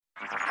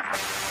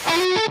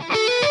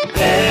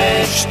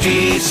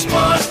HT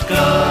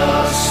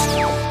Smartcast.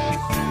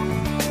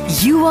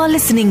 You are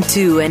listening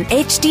to an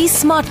HT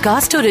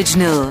Smartcast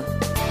original.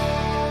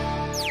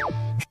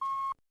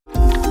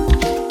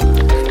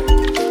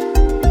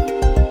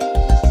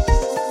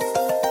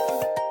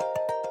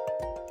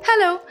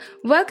 Hello,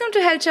 welcome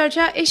to Health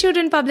Charcha, issued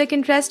in public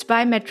interest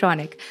by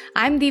Medtronic.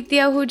 I'm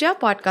Deepti Ahuja,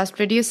 podcast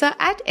producer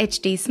at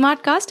HT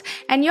Smartcast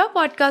and your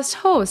podcast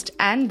host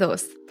and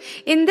dost.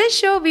 In this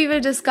show, we will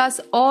discuss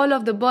all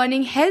of the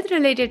burning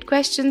health-related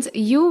questions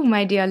you,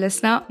 my dear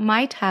listener,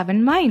 might have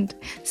in mind.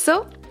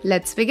 So,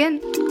 let's begin.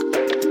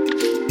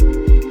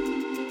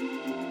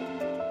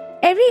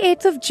 Every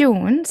 8th of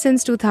June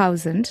since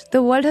 2000,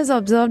 the world has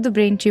observed the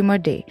Brain Tumor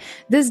Day.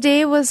 This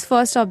day was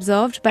first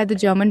observed by the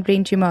German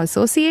Brain Tumor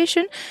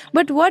Association,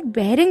 but what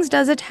bearings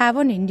does it have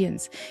on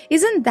Indians?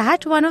 Isn't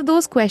that one of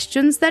those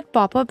questions that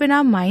pop up in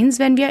our minds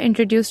when we are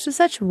introduced to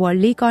such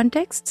worldly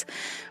contexts?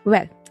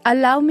 Well,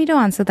 allow me to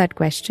answer that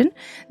question.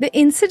 The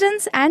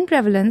incidence and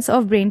prevalence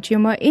of brain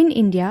tumor in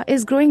India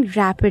is growing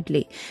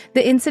rapidly.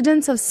 The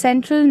incidence of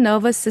central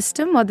nervous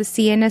system or the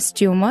CNS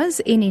tumors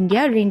in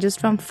India ranges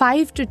from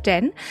 5 to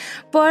 10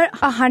 per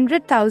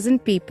 100,000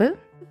 people,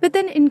 with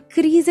an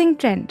increasing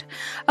trend.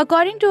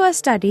 According to a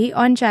study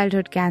on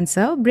childhood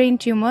cancer, brain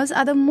tumors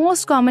are the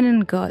most common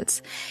in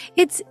girls.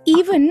 It's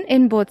even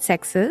in both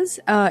sexes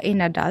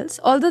in adults,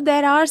 although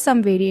there are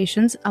some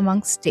variations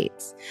among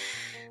states.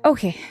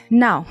 Okay,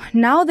 now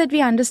that we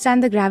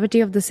understand the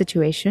gravity of the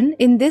situation,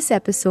 in this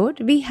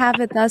episode, we have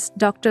with us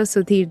Dr.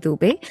 Sudhir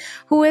Dubey,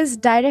 who is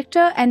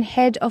Director and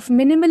Head of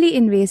Minimally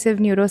Invasive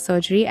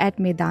Neurosurgery at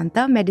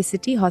Medanta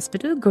Medicity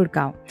Hospital,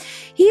 Gurgaon.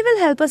 He will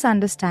help us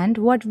understand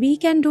what we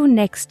can do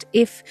next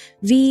if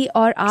we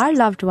or our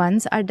loved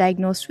ones are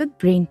diagnosed with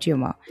brain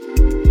tumor.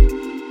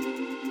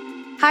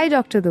 Hi,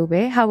 Dr.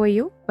 Dubey. How are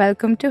you?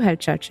 Welcome to Health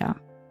Charcha.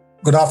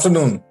 Good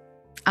afternoon.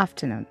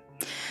 Afternoon.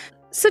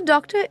 So,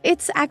 doctor,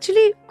 it's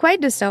actually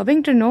quite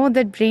disturbing to know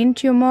that brain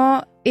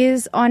tumor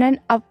is on an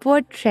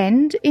upward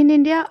trend in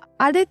India.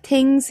 Are there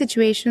things,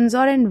 situations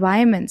or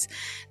environments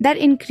that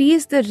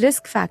increase the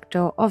risk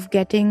factor of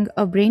getting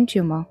a brain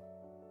tumor?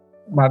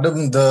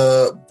 Madam,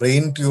 the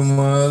brain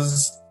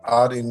tumors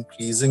are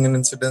increasing in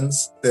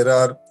incidence. There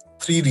are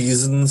three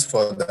reasons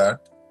for that.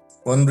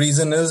 One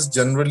reason is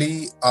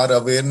generally our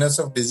awareness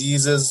of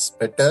disease is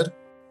better.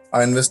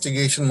 Our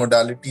investigation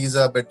modalities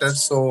are better.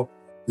 So,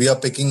 we are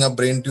picking up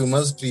brain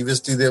tumors.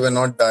 Previously, they were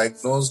not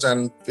diagnosed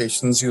and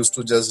patients used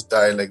to just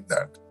die like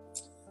that.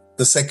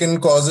 The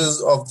second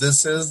causes of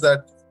this is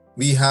that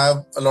we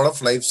have a lot of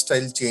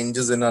lifestyle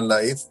changes in our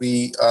life.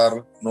 We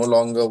are no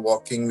longer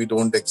walking. We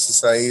don't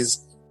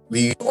exercise.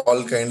 We eat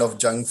all kind of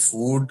junk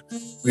food.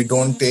 We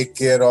don't take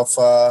care of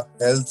our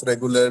health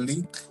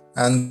regularly.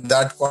 And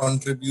that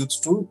contributes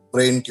to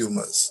brain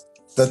tumors.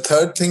 The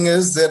third thing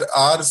is there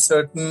are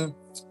certain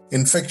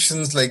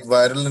infections like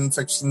viral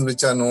infections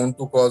which are known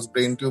to cause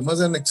brain tumors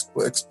and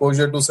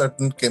exposure to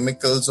certain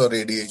chemicals or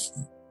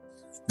radiation.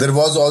 There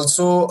was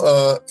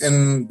also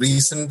in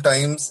recent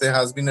times there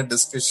has been a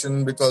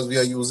discussion because we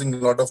are using a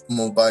lot of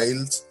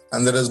mobiles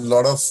and there is a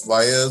lot of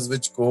wires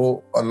which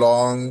go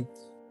along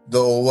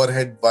the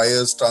overhead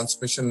wires,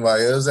 transmission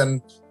wires,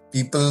 and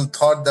people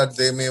thought that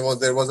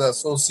there was an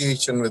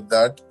association with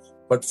that,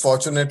 but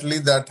fortunately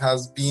that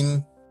has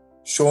been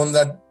shown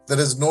that there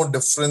is no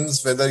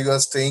difference whether you are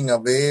staying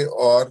away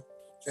or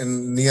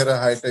near a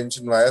high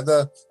tension wire.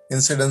 The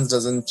incidence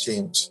doesn't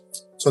change.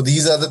 So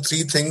these are the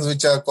three things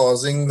which are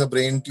causing the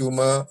brain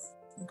tumor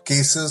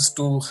cases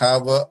to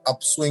have an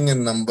upswing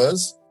in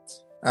numbers.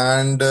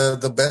 And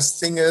the best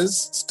thing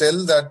is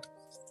still that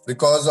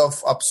because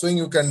of upswing,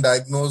 you can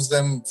diagnose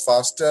them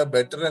faster,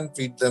 better, and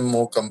treat them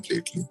more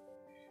completely.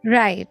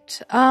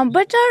 Right.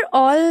 But are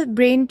all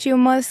brain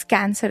tumors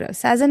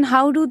cancerous? As in,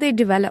 how do they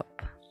develop?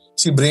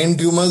 See, brain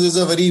tumors is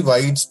a very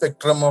wide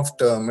spectrum of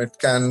term. It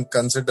can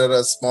consider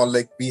a small,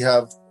 like we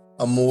have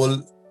a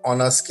mole on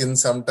our skin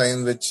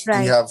sometimes, which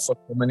we have for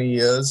so many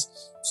years.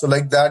 So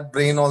like that,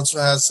 brain also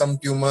has some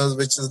tumors,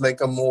 which is like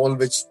a mole,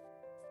 which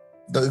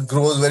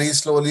grows very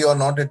slowly or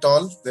not at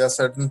all. There are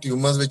certain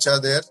tumors which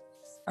are there.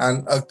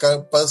 And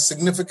a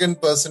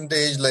significant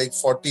percentage, like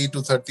 40 to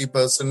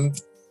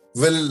 30%,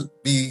 will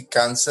be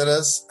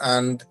cancerous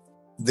and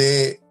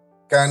they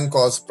can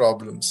cause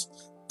problems.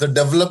 The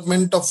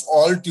development of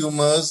all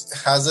tumors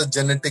has a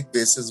genetic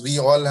basis. We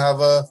all have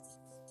a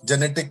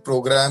genetic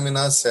program in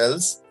our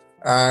cells,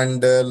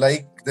 and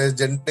like the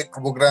genetic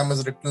program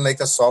is written like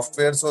a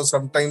software. So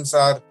sometimes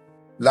our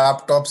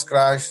laptops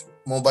crash,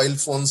 mobile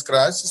phones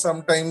crash.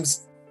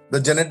 Sometimes the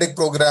genetic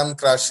program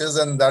crashes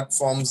and that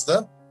forms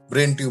the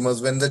brain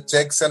tumors. When the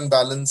checks and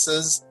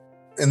balances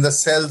in the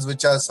cells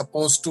which are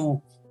supposed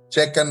to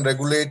check and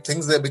regulate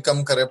things, they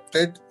become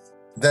corrupted,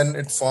 then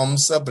it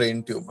forms a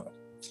brain tumor.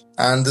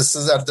 And this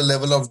is at the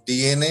level of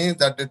DNA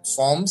that it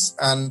forms.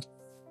 And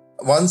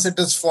once it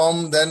is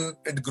formed, then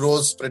it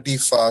grows pretty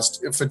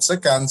fast. If it's a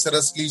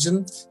cancerous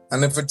lesion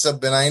and if it's a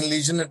benign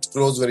lesion, it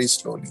grows very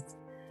slowly.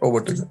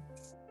 Over to you.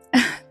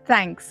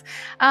 Thanks.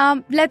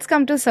 Let's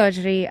come to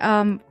surgery.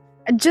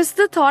 Just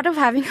the thought of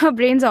having our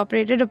brains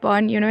operated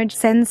upon, it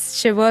sends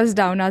shivers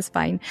down our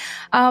spine.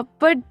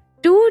 But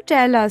do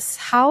tell us,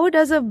 how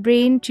does a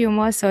brain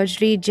tumor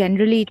surgery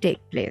generally take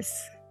place?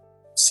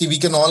 See, we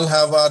can all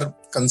have our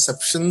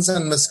conceptions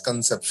and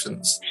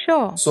misconceptions.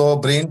 Sure. So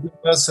brain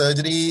tumor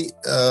surgery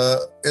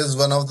is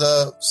one of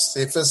the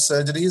safest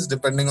surgeries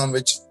depending on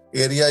which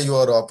area you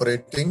are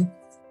operating.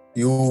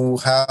 You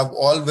have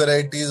all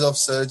varieties of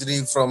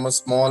surgery, from a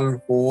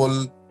small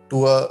hole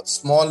to a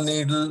small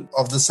needle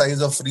of the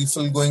size of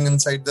refill going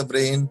inside the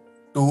brain,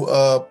 to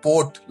a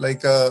port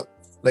like a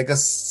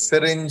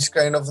syringe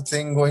kind of a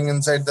thing going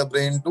inside the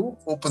brain, to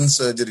open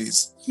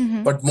surgeries.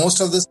 Mm-hmm. But most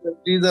of the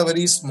surgeries are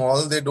very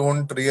small. They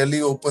don't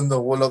really open the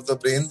whole of the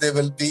brain. They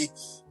will be,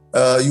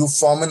 you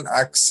form an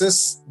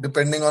axis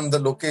depending on the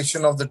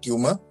location of the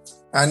tumor,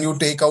 and you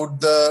take out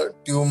the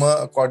tumor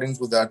according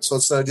to that. So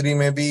surgery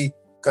may be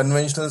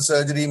conventional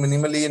surgery,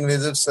 minimally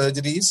invasive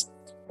surgeries,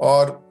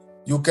 or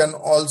you can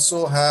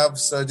also have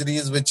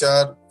surgeries which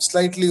are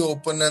slightly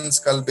open and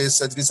skull-based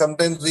surgery.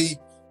 Sometimes we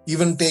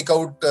even take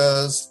out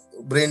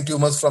brain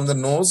tumors from the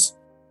nose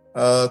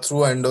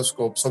through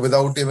endoscope. So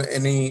without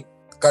any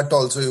cut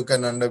also, you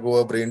can undergo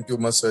a brain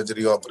tumor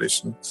surgery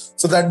operation.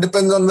 So that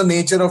depends on the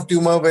nature of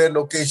tumor, where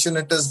location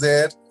it is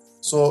there.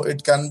 So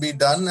it can be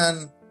done,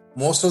 and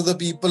most of the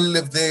people,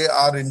 if they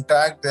are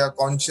intact, they are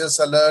conscious,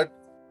 alert,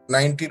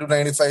 90 to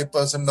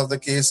 95% of the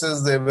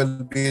cases, they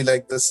will be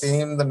like the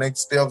same the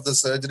next day of the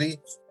surgery.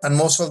 And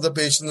most of the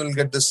patients will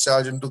get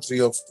discharged into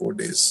 3 or 4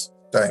 days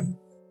time.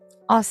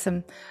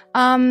 Awesome.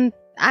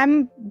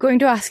 I'm going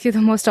to ask you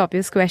the most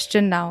obvious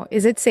question now.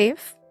 Is it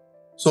safe?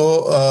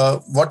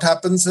 So what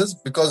happens is,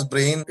 because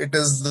brain, it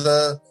is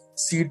the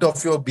seat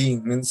of your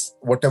being, means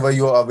whatever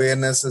your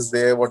awareness is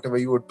there, whatever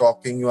you are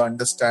talking, you are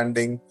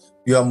understanding,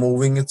 you are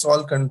moving, it's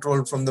all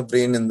controlled from the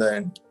brain in the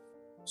end.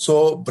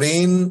 So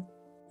brain,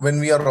 when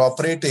we are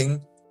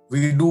operating,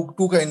 we do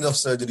 2 kinds of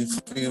surgery.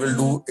 We will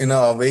do in an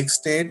awake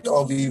state,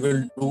 or we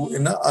will do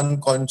in an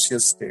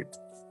unconscious state.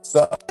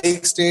 The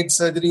awake state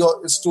surgery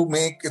is to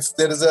make, if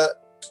there is a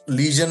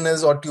lesion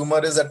or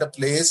tumor is at a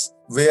place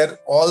where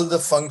all the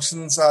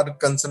functions are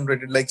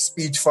concentrated, like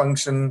speech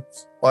function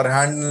or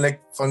hand and leg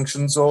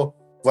function. So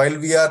while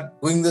we are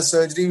doing the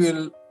surgery, we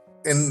will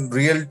in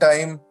real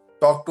time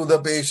talk to the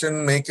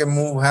patient, make him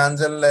move hands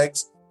and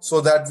legs, so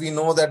that we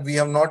know that we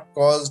have not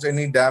caused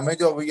any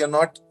damage, or we are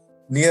not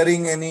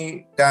nearing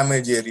any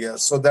damage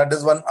areas. So that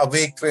is one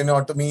awake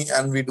craniotomy,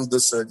 and we do the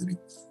surgery.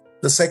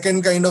 The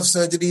second kind of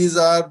surgeries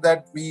are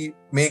that we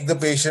make the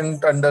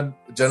patient under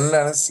general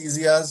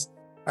anesthesias,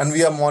 and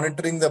we are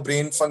monitoring the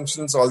brain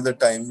functions all the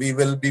time. We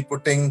will be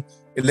putting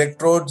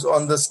electrodes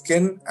on the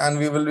skin, and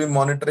we will be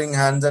monitoring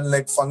hands and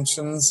leg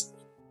functions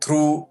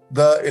through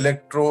the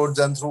electrodes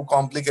and through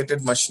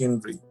complicated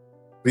machinery.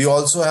 We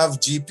also have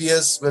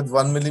GPS with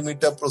 1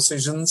 millimeter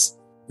precisions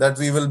that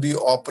we will be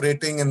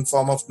operating in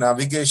form of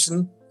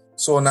navigation.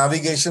 So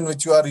navigation,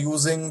 which you are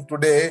using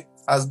today,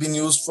 has been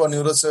used for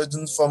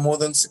neurosurgeons for more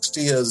than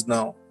 60 years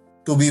now,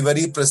 to be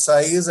very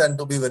precise and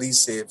to be very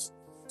safe.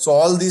 So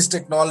all these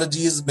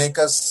technologies make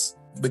us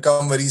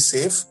become very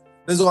safe.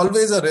 There's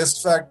always a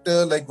risk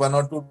factor, like 1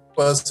 or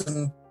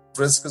 2%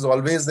 risk is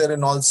always there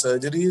in all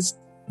surgeries.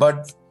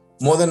 But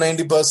more than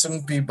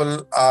 90%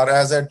 people are,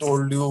 as I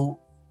told you,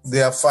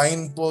 they are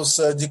fine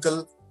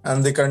post-surgical,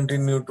 and they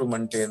continue to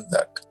maintain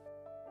that.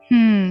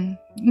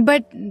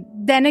 But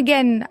then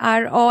again,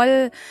 are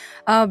all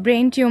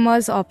brain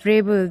tumors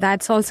operable?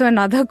 That's also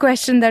another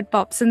question that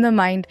pops in the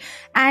mind.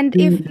 And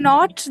if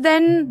not,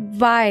 then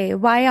why?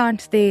 Why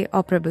aren't they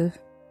operable?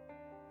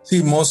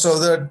 See, most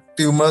of the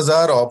tumors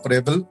are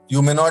operable.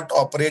 You may not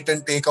operate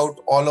and take out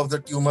all of the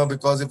tumor,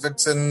 because if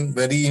it's in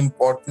very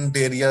important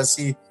areas,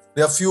 see,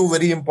 there are few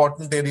very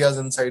important areas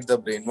inside the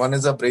brain. One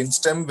is a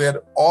brainstem,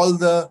 where all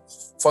the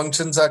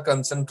functions are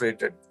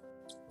concentrated.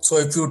 So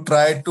if you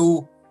try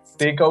to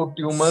take out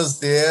tumors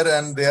there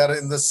and they are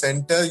in the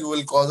center, you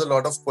will cause a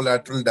lot of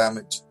collateral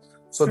damage.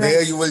 So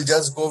there you will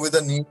just go with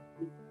a needle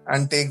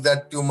and take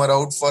that tumor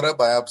out for a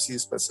biopsy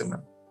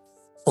specimen.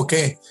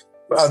 Okay.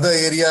 The other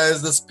area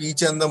is the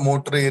speech and the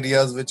motor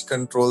areas, which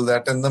control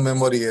that, and the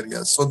memory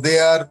areas. So they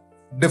are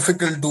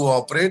difficult to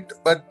operate,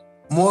 but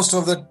most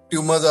of the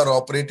tumors are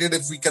operated.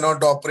 If we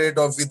cannot operate,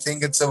 or if we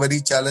think it's a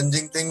very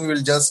challenging thing, we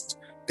will just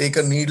take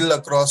a needle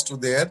across to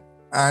there,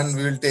 and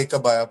we will take a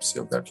biopsy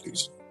of that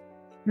lesion.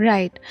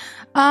 Right.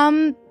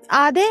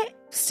 Are there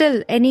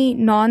still any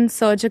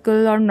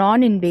non-surgical or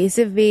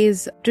non-invasive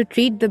ways to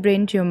treat the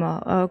brain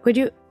tumor? Could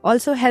you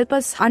also help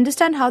us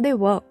understand how they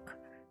work?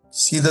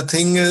 See, the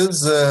thing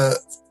is,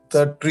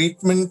 the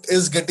treatment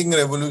is getting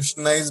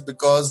revolutionized,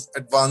 because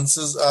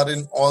advances are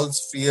in all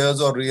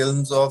spheres or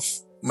realms of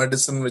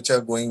medicine which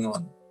are going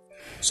on.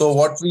 So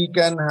what we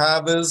can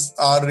have is,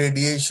 our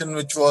radiation,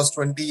 which was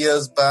 20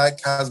 years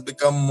back, has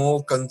become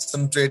more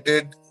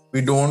concentrated.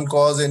 We don't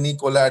cause any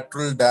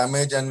collateral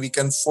damage, and we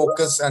can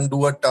focus and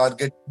do a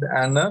targeted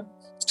and a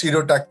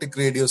stereotactic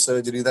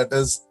radiosurgery. That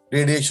is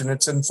radiation.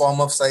 It's in form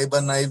of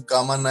cyber knife,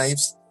 gamma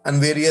knives, and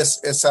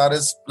various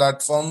SRS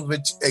platforms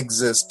which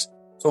exist.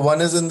 So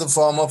one is in the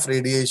form of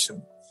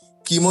radiation.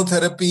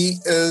 Chemotherapy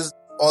is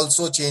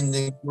also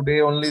changing. Today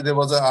only there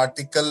was an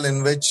article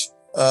in which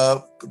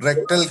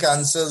rectal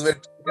cancers were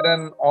treated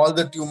and all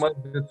the tumors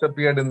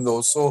disappeared in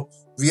those. So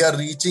we are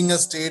reaching a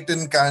state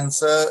in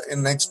cancer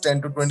in next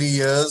 10 to 20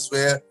 years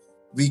where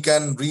we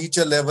can reach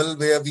a level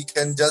where we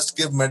can just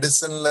give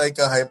medicine like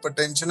a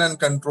hypertension and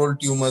control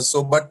tumors.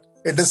 So, but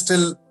it is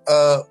still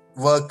a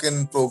work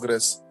in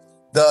progress.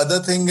 The other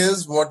thing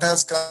is what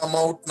has come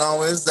out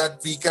now is that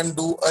we can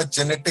do a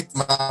genetic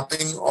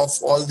mapping of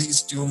all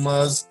these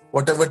tumors.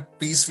 Whatever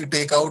piece we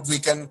take out, we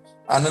can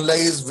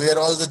analyze where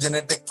all the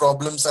genetic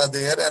problems are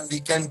there, and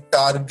we can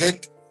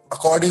target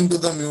according to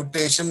the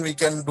mutation. We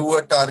can do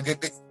a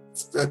targeted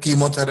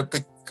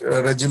chemotherapy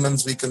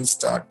regimens we can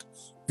start.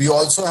 We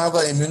also have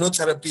an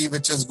immunotherapy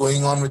which is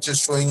going on, which is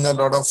showing a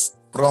lot of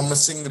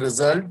promising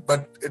result,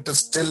 but it is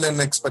still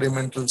in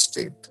experimental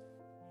state.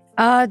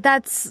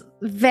 That's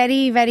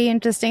very, very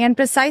interesting and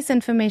precise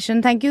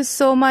information. Thank you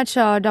so much,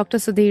 Dr.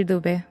 Sudhir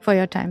Dubey, for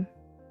your time.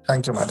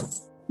 Thank you, madam.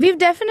 We've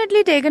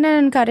definitely taken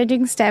an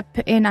encouraging step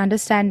in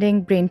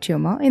understanding brain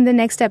tumor. In the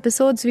next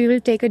episodes, we will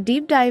take a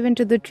deep dive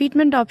into the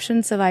treatment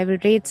options, survival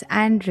rates,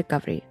 and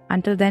recovery.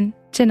 Until then,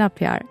 chin up,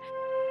 yaar.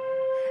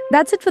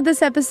 That's it for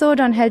this episode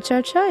on Health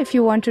Charcha. If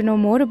you want to know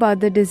more about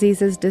the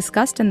diseases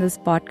discussed in this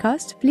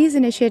podcast, please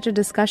initiate a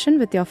discussion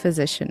with your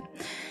physician.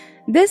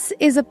 This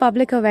is a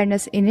public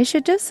awareness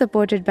initiative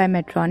supported by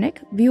Medtronic.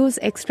 Views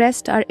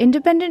expressed are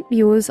independent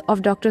views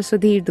of Dr.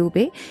 Sudhir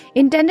Dubey,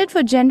 intended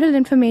for general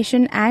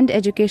information and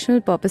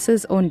educational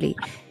purposes only.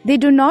 They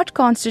do not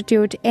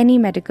constitute any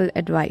medical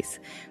advice.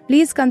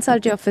 Please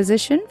consult your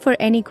physician for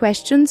any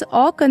questions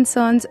or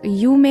concerns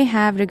you may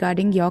have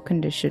regarding your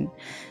condition.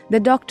 The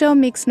doctor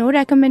makes no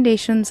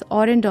recommendations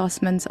or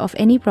endorsements of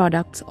any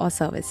products or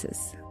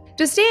services.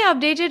 To stay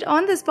updated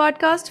on this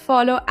podcast,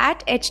 follow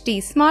at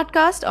HT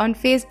Smartcast on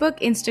Facebook,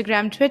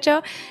 Instagram,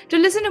 Twitter. To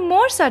listen to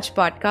more such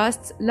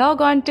podcasts,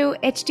 log on to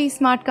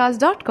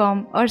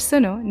htsmartcast.com or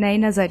suno Nai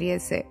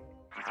Nazariye se.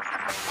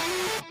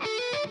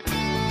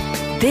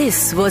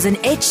 This was an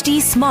HT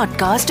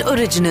Smartcast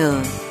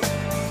original.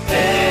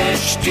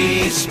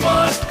 HT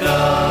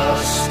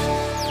Smartcast.